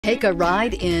Take a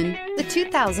ride in the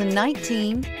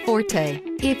 2019 Forte.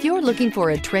 If you're looking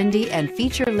for a trendy and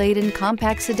feature-laden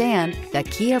compact sedan, the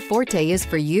Kia Forte is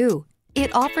for you.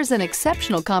 It offers an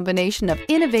exceptional combination of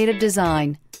innovative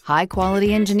design,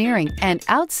 high-quality engineering, and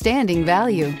outstanding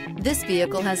value. This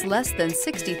vehicle has less than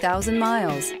 60,000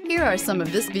 miles. Here are some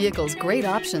of this vehicle's great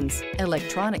options: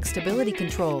 electronic stability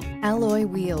control, alloy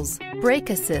wheels,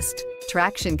 brake assist,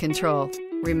 traction control,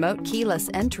 remote keyless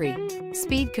entry,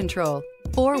 speed control,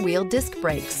 four-wheel disc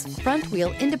brakes,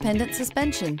 front-wheel independent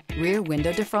suspension, rear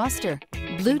window defroster,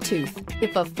 Bluetooth.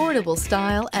 If affordable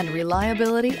style and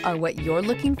reliability are what you're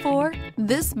looking for,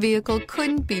 this vehicle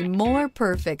couldn't be more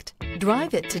perfect.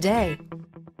 Drive it today.